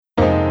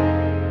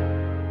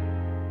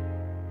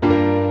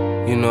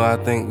I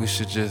think we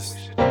should just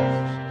go.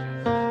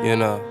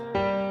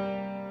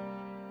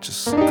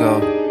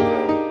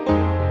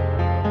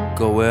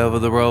 Go wherever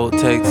the road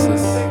takes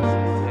us.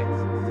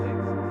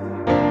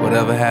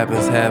 Whatever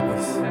happens,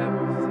 happens.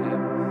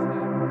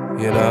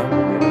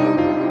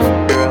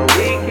 Girl,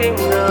 we can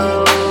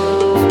go.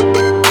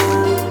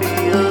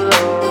 Be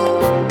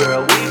alone.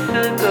 Girl, we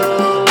should go.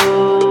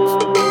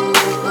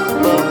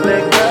 But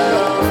let go.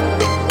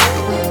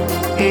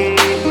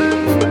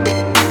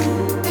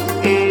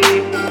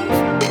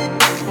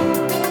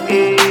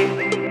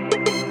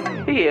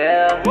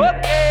 Yeah.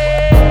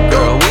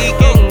 Girl, we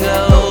can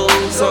go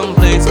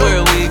someplace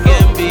where we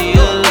can be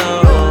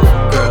alone.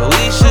 Girl,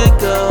 we should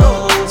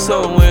go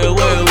somewhere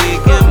where we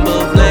can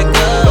both let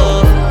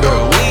go.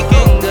 Girl, we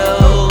can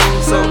go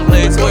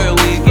someplace where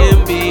we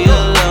can be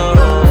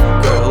alone.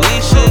 Girl,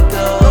 we should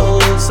go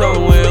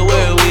somewhere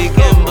where we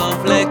can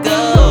both let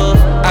go.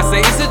 I say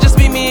it should just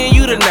be me and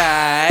you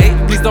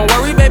tonight. Please don't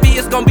worry, baby,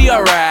 it's gonna be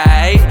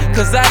alright.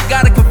 Cause I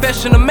got a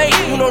confession to make.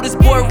 This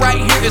boy right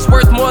here is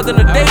worth more than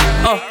a date.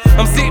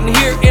 I'm sitting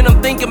here and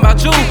I'm thinking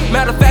about you.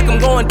 Matter of fact, I'm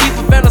going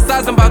deeper,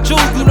 fantasizing about you.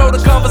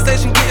 The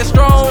conversation getting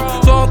strong,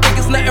 so I don't think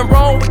it's nothing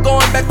wrong with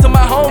going back to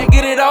my home,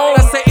 get it on.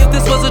 I say if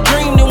this was a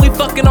dream, then we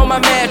fucking on my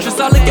mattress.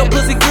 I lick your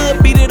pussy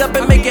good, beat it up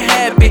and make it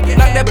happy.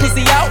 Knock that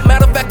pussy out,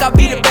 matter of fact, I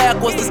beat it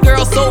backwards. This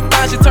girl so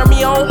fine, she turn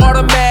me on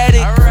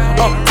automatic.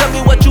 Tell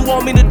me what you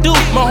want me to do.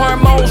 My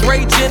hormones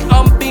raging,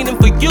 I'm feeling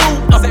for you.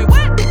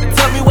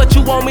 Tell me what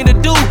you want me to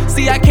do.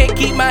 See, I can't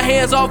keep my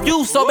hands off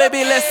you, so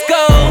baby, let's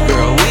go.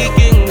 Girl, we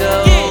can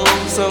go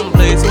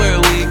someplace where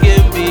we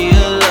can be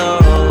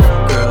alone.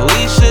 Girl,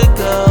 we should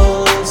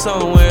go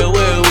somewhere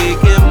where we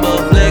can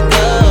both let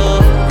go.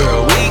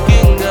 Girl, we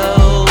can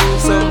go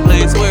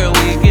someplace where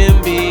we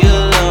can be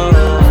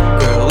alone.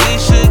 Girl, we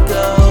should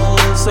go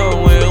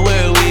somewhere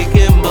where we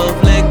can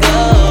both let go.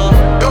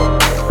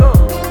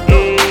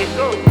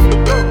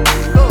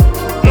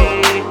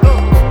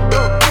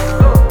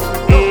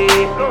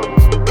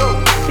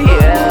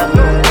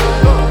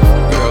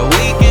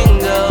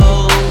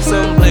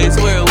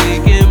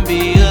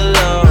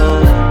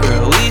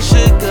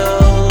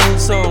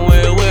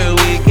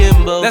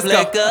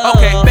 Let's go.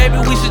 Okay, baby,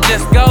 we should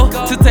just go.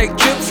 To take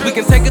trips, we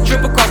can take a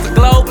trip across the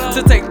globe.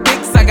 To take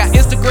pics, I got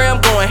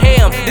Instagram going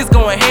ham. It's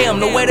going ham.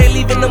 The way they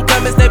leaving them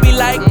comments, they be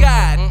like,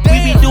 God.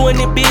 We be doing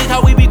it big,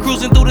 how we be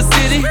cruising through the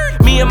city.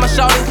 Me and my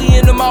shawty, we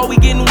in the mall, we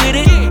getting with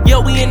it.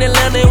 Yo, we in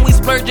Atlanta and we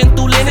splurging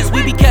through Linux.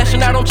 We be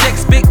cashing out on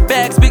checks, big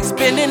bags, big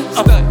spending.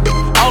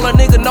 All a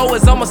nigga know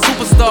is I'm a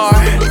superstar.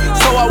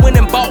 So I went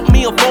and bought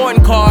me a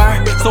foreign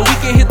car, so we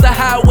can hit the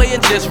highway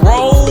and just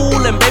roll.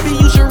 And baby,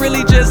 you should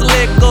really just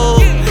let go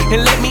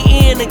and let me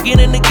in again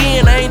and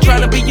again. I ain't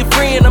tryna be your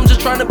friend, I'm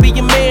just tryna be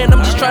your man.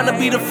 I'm just tryna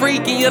be the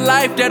freak in your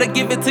life that'll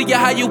give it to you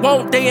how you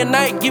want, day and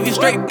night, give you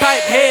straight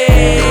pipe.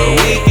 Hey, girl,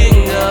 we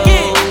can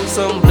go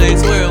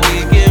someplace where we